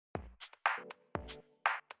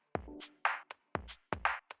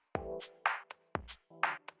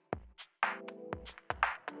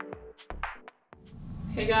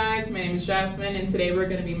Hey guys, my name is Jasmine and today we're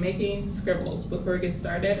going to be making scribbles. Before we get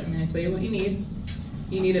started, I'm going to tell you what you need.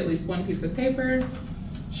 You need at least one piece of paper,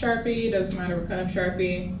 Sharpie, doesn't matter what kind of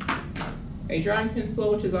Sharpie, a drawing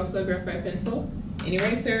pencil, which is also a graphite pencil, an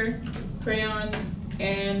eraser, crayons,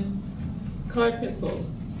 and colored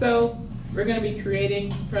pencils. So we're going to be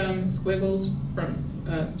creating from scribbles, from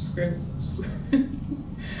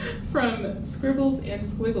scribbles and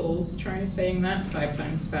squiggles, trying to saying that 5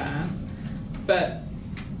 times fast. But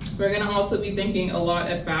we're going to also be thinking a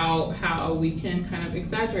lot about how we can kind of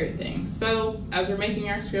exaggerate things. So as we're making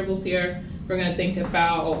our scribbles here, we're going to think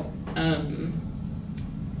about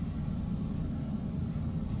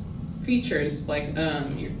features like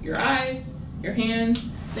your eyes, your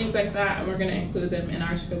hands, things like that, and we're going to include them in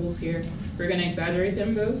our scribbles here. We're going to exaggerate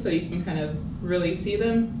them though, so you can kind of really see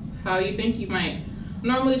them how you think you might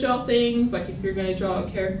normally draw things. Like if you're going to draw a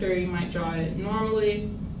character, you might draw it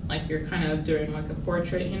normally, like you're kind of doing like a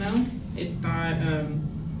portrait, you know? It's not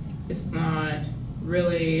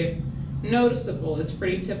really noticeable. It's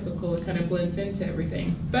pretty typical. It kind of blends into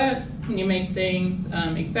everything. But when you make things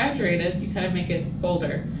exaggerated, you kind of make it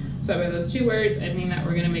bolder. So by those 2 words, I mean that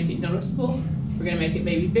we're going to make it noticeable. We're going to make it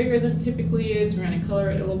maybe bigger than it typically is. We're going to color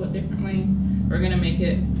it a little bit differently. We're going to make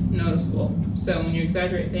it noticeable. So when you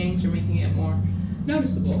exaggerate things, you're making it more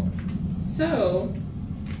noticeable. So,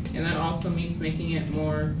 and that also means making it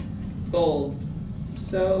more bold.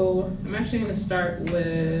 So I'm actually going to start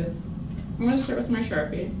with my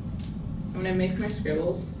Sharpie. I'm going to make my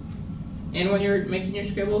scribbles. And when you're making your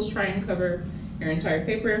scribbles, try and cover your entire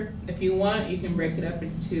paper. If you want, you can break it up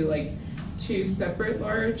into like 2 separate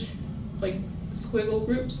large like squiggle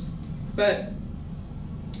groups. But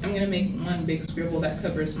I'm going to make one big scribble that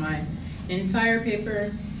covers my entire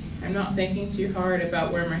paper. I'm not thinking too hard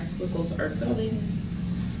about where my squiggles are going,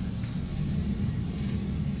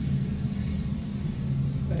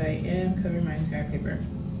 but I am covering my entire paper.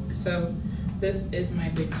 So this is my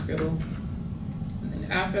big scribble. And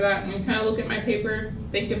then after that, when you kind of look at my paper,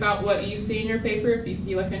 think about what you see in your paper. If you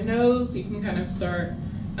see like a nose, you can kind of start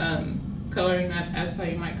coloring that as how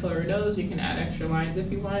you might color a nose. You can add extra lines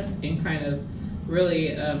if you want and kind of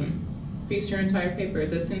really piece your entire paper.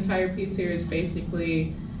 This entire piece here is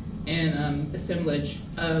basically an assemblage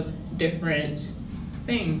of different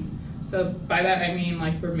things. So by that I mean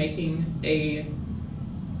like we're making a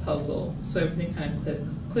puzzle. So everything kind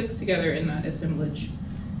of clicks together in that assemblage.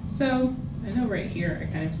 So I know right here I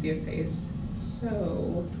kind of see a face.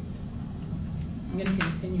 So I'm going to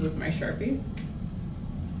continue with my Sharpie.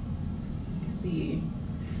 I see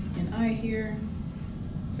an eye here.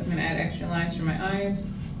 So I'm going to add extra lines for my eyes.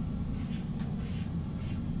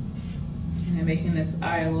 And I'm making this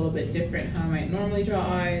eye a little bit different how I might normally draw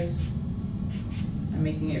eyes. I'm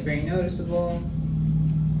making it very noticeable.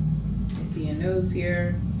 I see a nose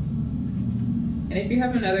here. And if you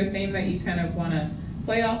have another thing that you kind of want to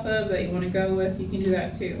play off of, that you want to go with, you can do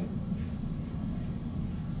that too.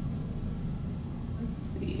 Let's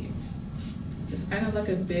see. It's kind of like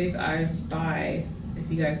a big eye spy,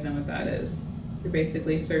 if you guys know what that is. You're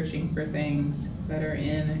basically searching for things that are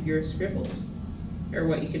in your scribbles, or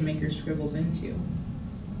what you can make your scribbles into.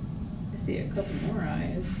 I see a couple more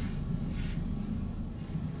eyes.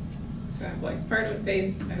 So I have like part of a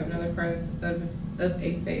face, I have another part of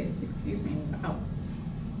a face, excuse me. Wow.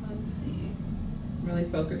 Let's see. I'm really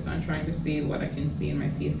focused on trying to see what I can see in my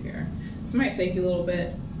piece here. This might take you a little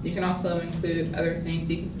bit. You can also include other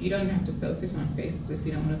things. You don't have to focus on faces if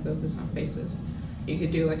you don't want to focus on faces. You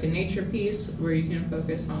could do like a nature piece where you can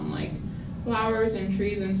focus on like flowers and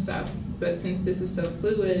trees and stuff. But since this is so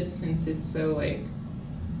fluid, since it's so like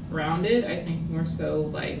rounded, I think more so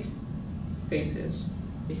like faces.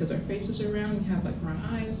 Because our faces are round, we have like round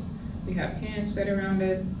eyes, we have hands that are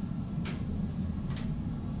rounded.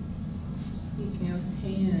 Speaking of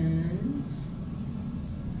hands,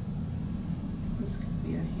 this could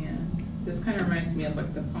be a hand. This kind of reminds me of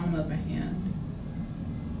like the palm of a hand.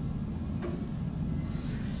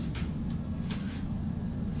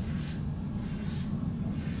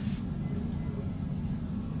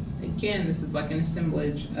 Again, this is like an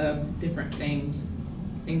assemblage of different things.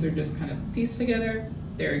 Things are just kind of pieced together.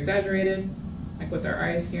 They're exaggerated, like with our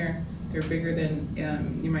eyes here. They're bigger than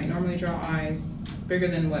you might normally draw eyes, bigger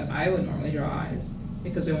than what I would normally draw eyes,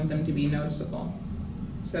 because we want them to be noticeable.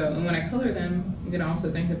 So, and when I color them, I'm gonna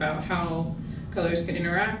also think about how colors can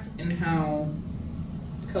interact and how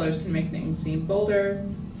colors can make things seem bolder,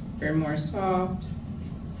 or more soft,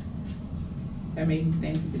 by making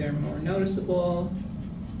things either more noticeable,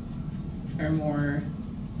 or more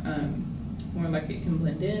like it can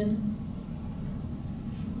blend in.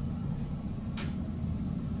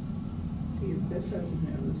 See this as a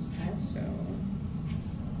nose also.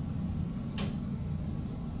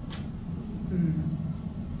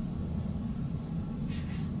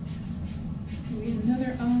 Maybe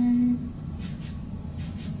another eye.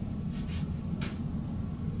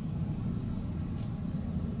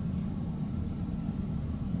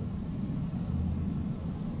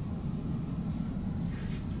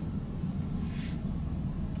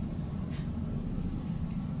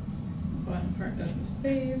 Bottom part of the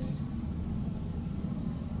face.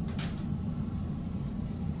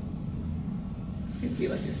 Could be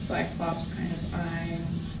like a cyclops kind of eye.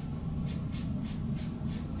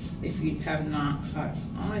 If you have not caught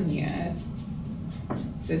on yet,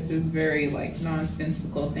 this is very like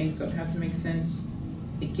nonsensical. Things don't have to make sense.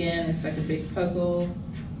 Again, it's like a big puzzle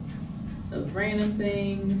of random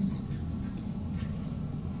things.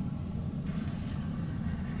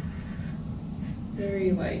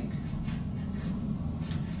 Very like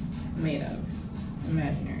made up,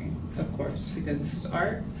 imaginary, of course, because this is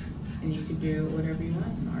art. And you can do whatever you want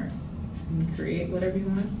in art. You can create whatever you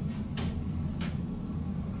want.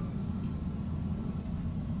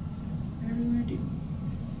 Whatever you want to do.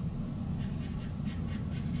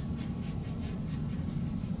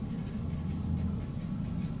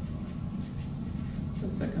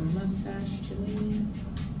 Looks like a mustache to me.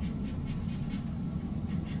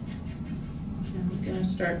 I'm gonna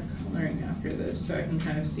start coloring after this so I can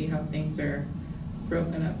kind of see how things are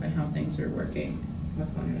broken up and how things are working with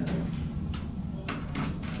one another.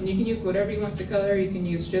 And you can use whatever you want to color. You can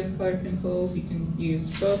use just colored pencils. You can use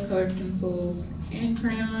both colored pencils and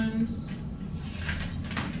crayons.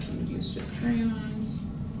 You can use just crayons.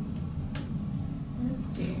 Let's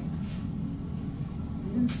see.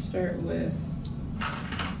 I'm going to start with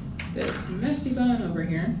this messy bun over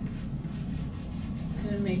here. I'm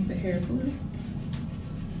going to make the hair blue.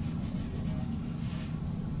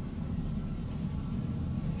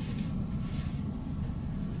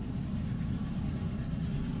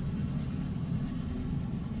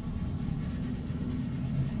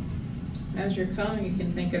 As you're coloring, you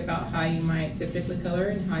can think about how you might typically color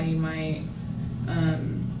and how you might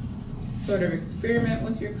sort of experiment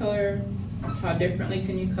with your color. How differently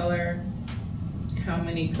can you color? How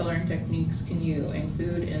many coloring techniques can you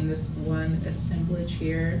include in this one assemblage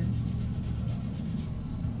here?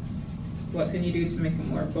 What can you do to make it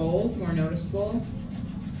more bold, more noticeable?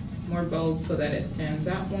 More bold so that it stands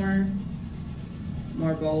out more.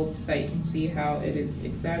 More bold so that you can see how it is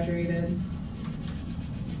exaggerated.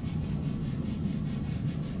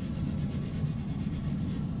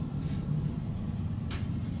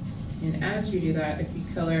 And as you do that, if you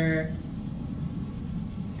color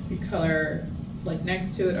like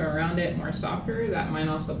next to it or around it more softer, that might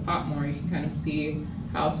also pop more. You can kind of see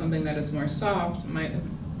how something that is more soft might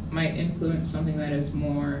influence something that is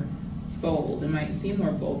more bold. It might seem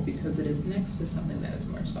more bold because it is next to something that is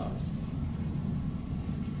more soft.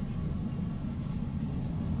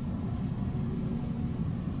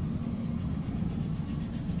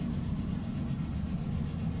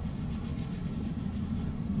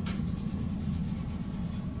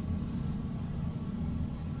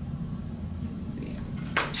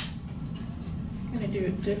 Do a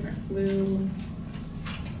different blue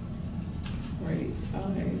for these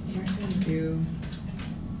eyes. I'm actually going to do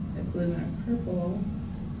a blue and a purple.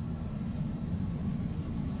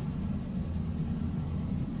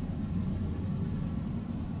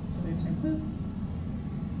 So there's my blue.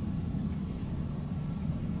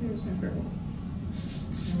 There's my purple.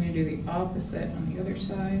 I'm going to do the opposite on the other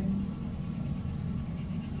side.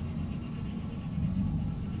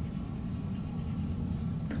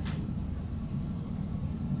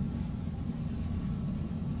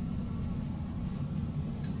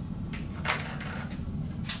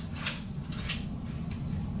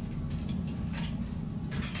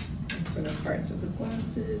 For the parts of the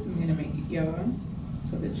glasses, I'm going to make it yellow.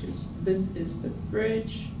 So that this is the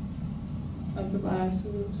bridge of the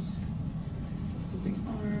glasses. This is the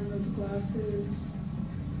arm of the glasses.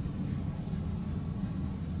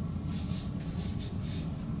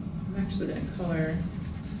 I'm actually going to color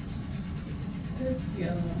this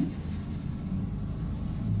yellow.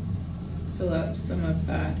 Fill up some of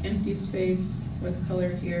that empty space with color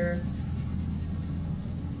here.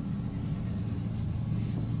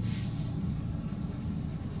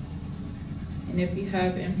 And if you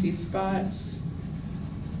have empty spots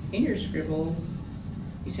in your scribbles,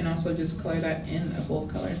 you can also just color that in a bold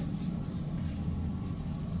color.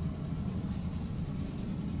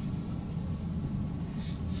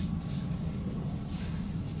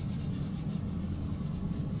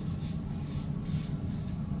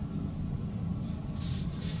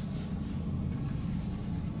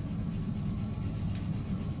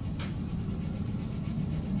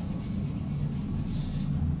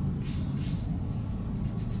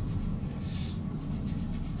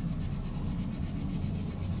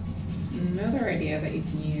 idea that you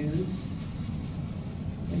can use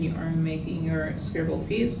when you are making your scribble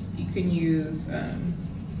piece. You can use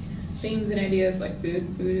themes and ideas like food.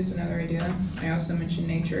 Food is another idea. I also mentioned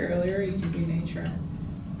nature earlier. You can do nature.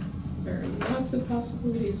 There are lots of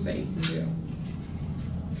possibilities that you can do.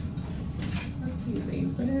 Let's use a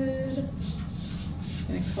red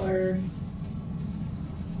and a color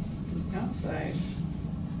the outside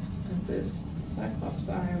of this Cyclops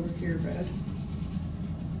eye over here red.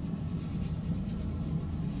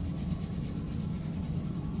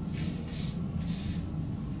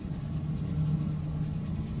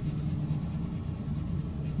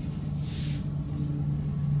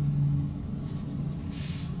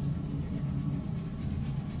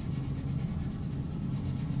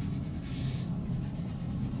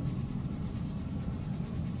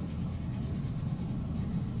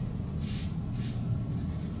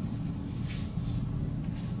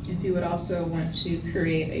 If you would also want to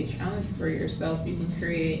create a challenge for yourself, you can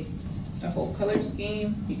create a whole color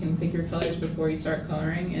scheme. You can pick your colors before you start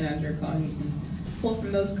coloring, and as you're coloring, you can pull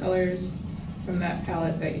from those colors from that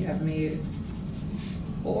palette that you have made.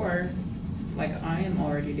 Or, like I am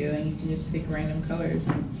already doing, you can just pick random colors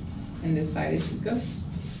and decide as you go.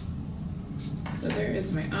 So there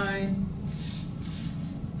is my eye. I'm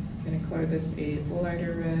going to color this a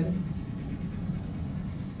lighter red.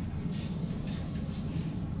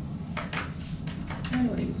 I'm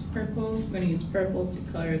going to use purple. I'm going to use purple to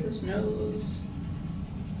color this nose.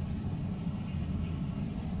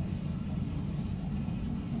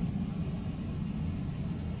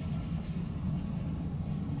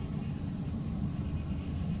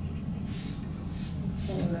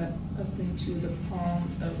 Follow that up into the palm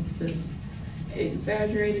of this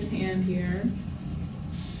exaggerated hand here.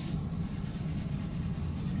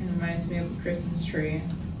 It reminds me of a Christmas tree.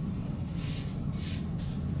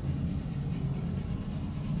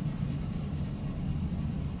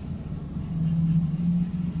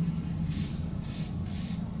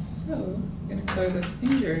 So, I'm going to color the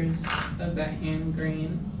fingers of that hand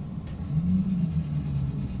green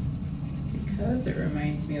because it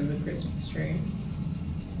reminds me of the Christmas tree.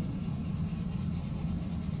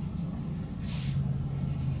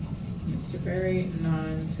 It's very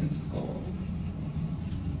nonsensical.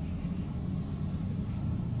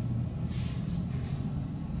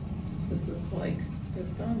 This looks like the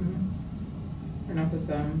thumb, or not the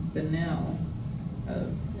thumb, the nail of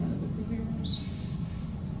one of the fingers.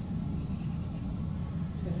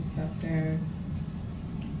 Just up there.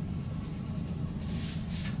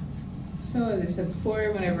 So as I said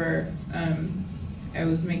before, whenever I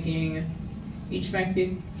was making each of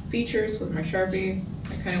my features with my Sharpie,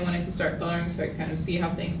 I kind of wanted to start coloring so I could kind of see how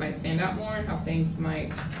things might stand out more, how things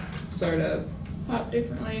might sort of pop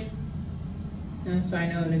differently. And so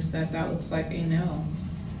I noticed that that looks like a nail.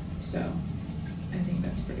 So I think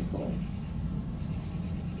that's pretty cool.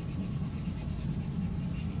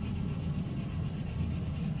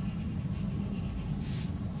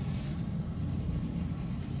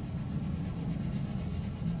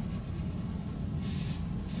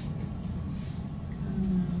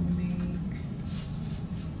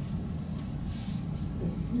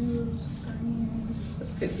 Nose green.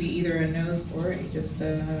 This could be either a nose or just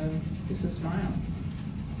a smile.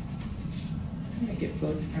 I get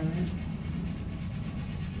both from it.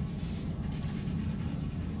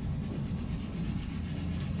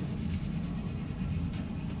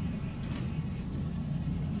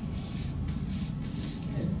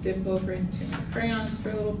 Dip over into my crayons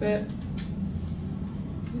for a little bit.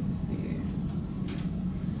 Let's see.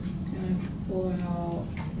 Gonna pull out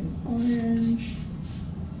an orange.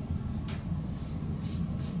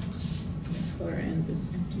 Color in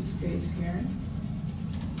this empty space here.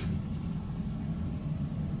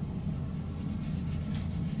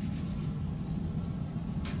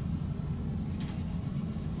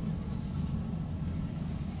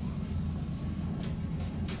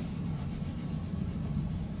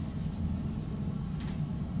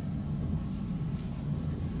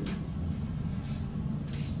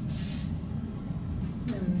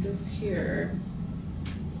 And this here,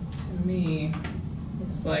 to me,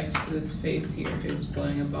 looks like this face here is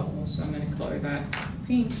blowing a bubble, so I'm going to color that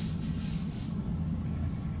pink,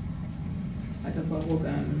 like a bubble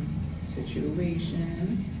gum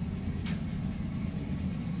situation.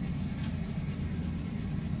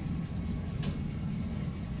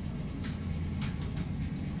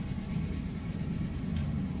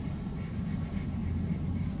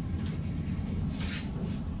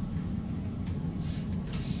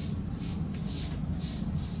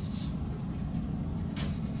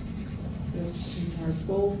 This more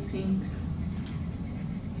bold pink.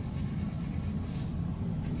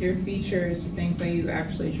 your features, the things that you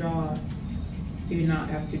actually draw, do not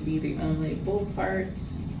have to be the only bold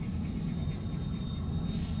parts.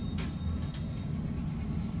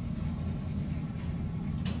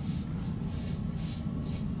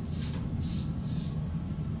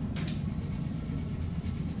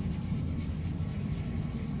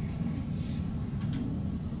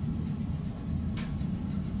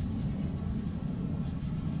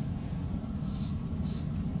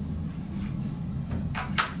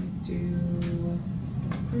 Do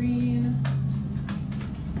green.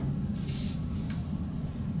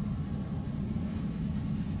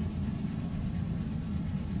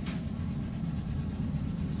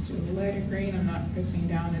 Let's do a lighter green. I'm not pressing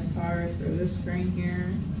down as hard for this green here.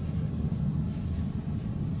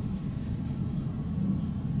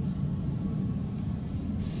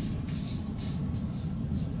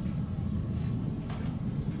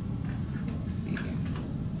 Let's see.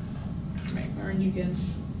 Make orange again.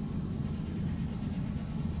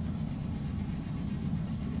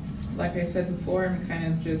 Like I said before, I'm kind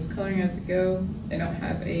of just coloring as I go. I don't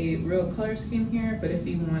have a real color scheme here, but if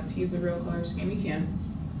you want to use a real color scheme, you can.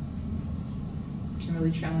 You can really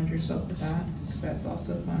challenge yourself with that, because that's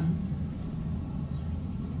also fun.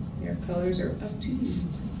 Your colors are up to you.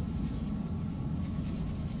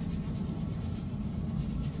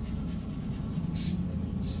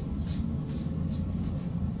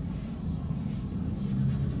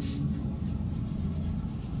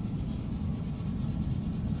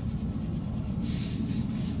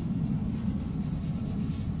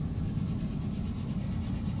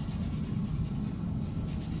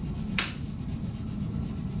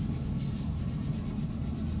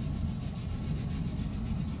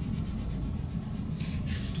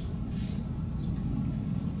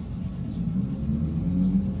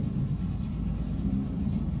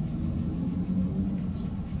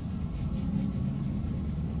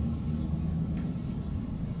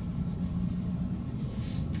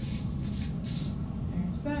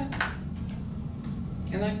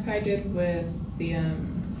 And like I did with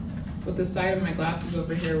the side of my glasses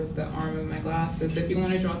over here with the arm of my glasses, if you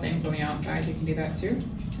want to draw things on the outside, you can do that too.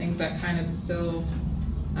 Things that kind of still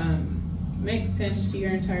make sense to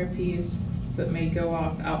your entire piece, but may go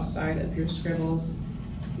off outside of your scribbles.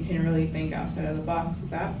 You can really think outside of the box with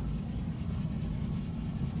that.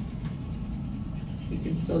 You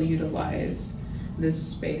can still utilize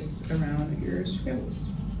this space around your scribbles.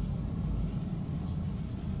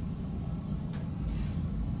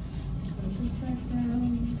 This side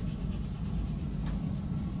round.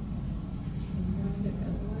 Round it a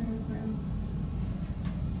little round.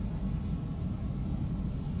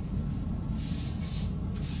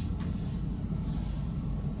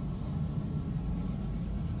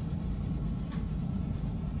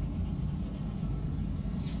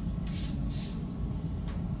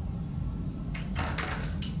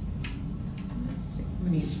 Let's see. I'm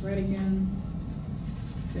gonna use red again.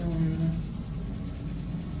 Fill in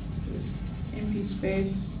this empty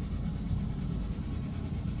space.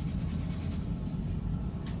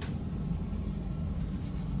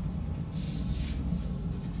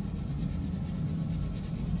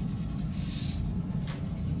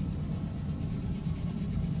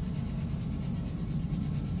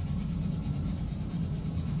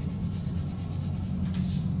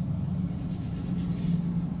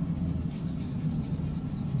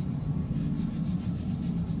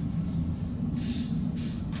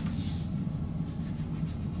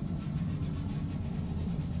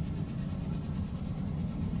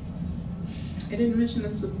 I didn't mention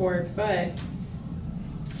this before, but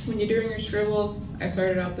when you're doing your scribbles, I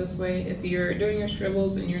started out this way. If you're doing your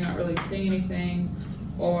scribbles and you're not really seeing anything,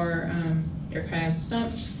 or you're kind of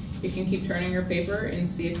stumped, you can keep turning your paper and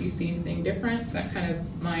see if you see anything different. That kind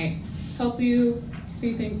of might help you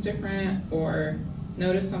see things different, or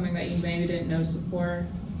notice something that you maybe didn't notice before.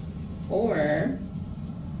 Or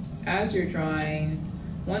as you're drawing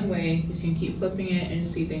one way, you can keep flipping it and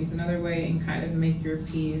see things another way and kind of make your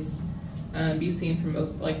piece be seen from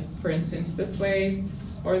both, like for instance, this way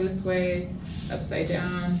or this way, upside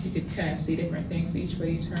down. You could kind of see different things each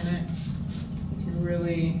way you turn it. You can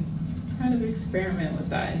really kind of experiment with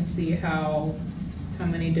that and see how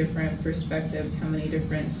many different perspectives, how many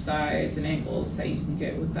different sides and angles that you can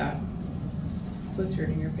get with that, with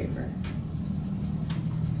turning your paper.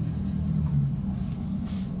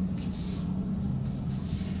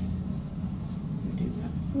 Do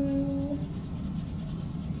that blue.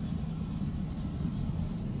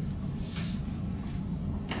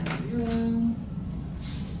 Yellow.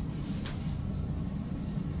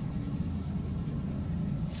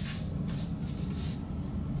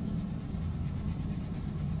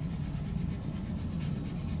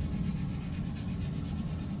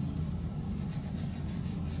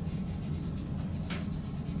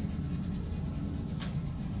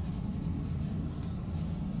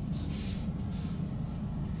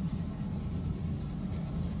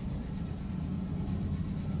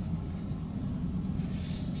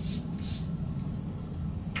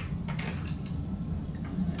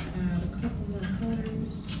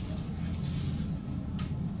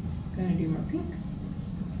 gonna do more pink.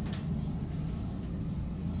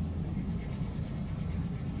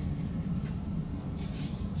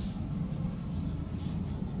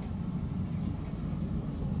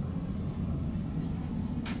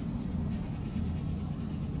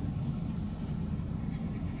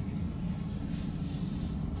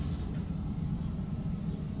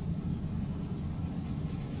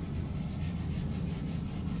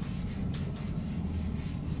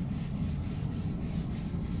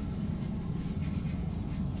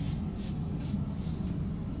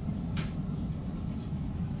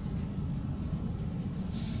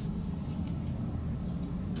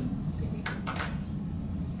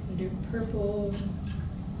 Purple.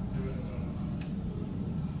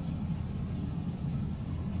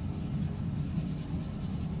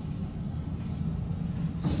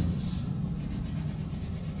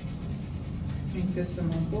 Make this a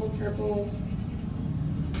more bold purple,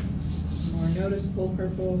 more noticeable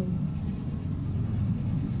purple.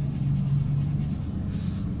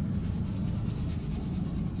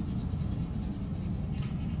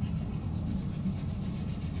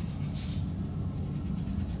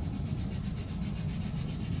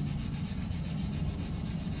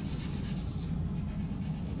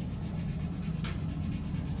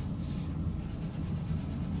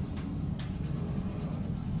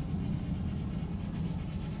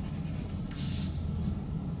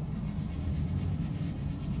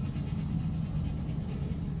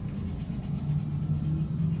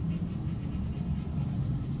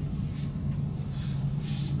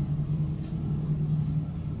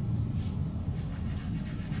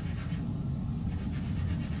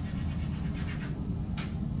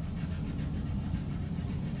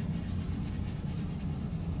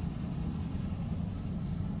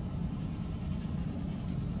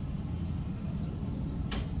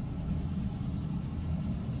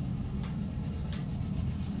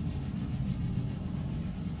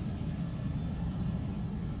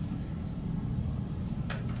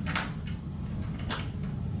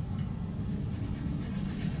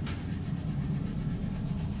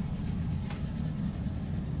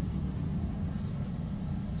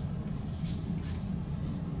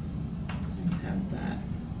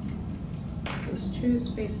 Those two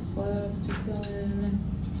spaces left to fill in.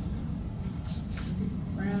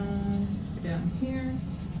 Brown down here.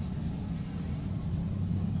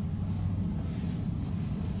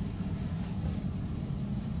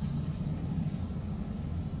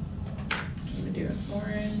 I'm gonna do an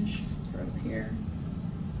orange for up here.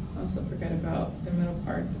 Also forget about the middle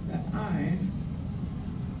part of that eye.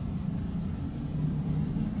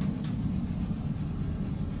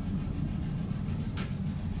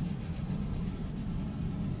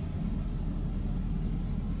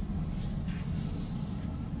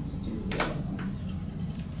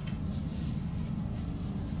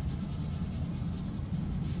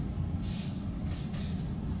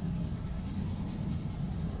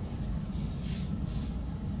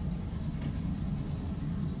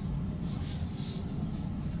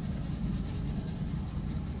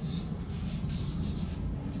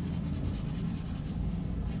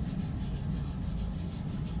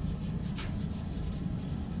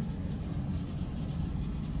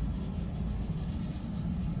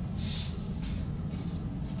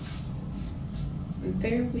 And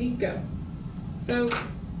there we go. So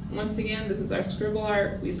once again, this is our scribble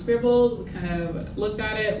art. We scribbled, we kind of looked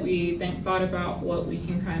at it, we thought about what we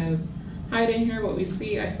can kind of hide in here, what we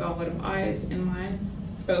see. I saw a lot of eyes in mine,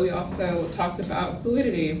 but we also talked about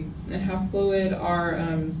fluidity and how fluid our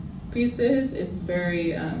piece is. It's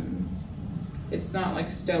very, it's not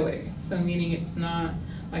like stoic, so meaning it's not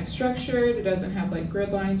like structured, it doesn't have like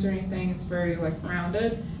grid lines or anything, it's very like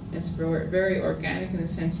rounded. It's very organic in the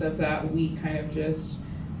sense of that we kind of just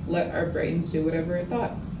let our brains do whatever it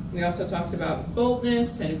thought. We also talked about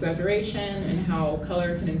boldness and exaggeration and how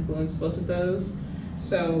color can influence both of those.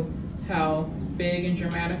 So how big and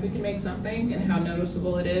dramatic we can make something and how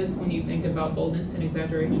noticeable it is when you think about boldness and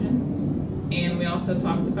exaggeration. And we also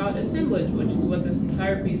talked about assemblage, which is what this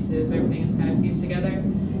entire piece is. Everything is kind of pieced together.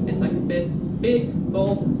 It's like a big,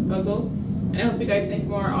 bold puzzle. And I hope you guys think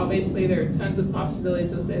more. Obviously, there are tons of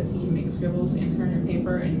possibilities with this. You can make scribbles and turn your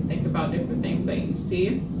paper and think about different things that you see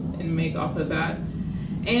and make off of that.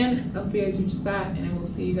 And I hope you guys do just that, and I will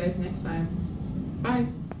see you guys next time. Bye.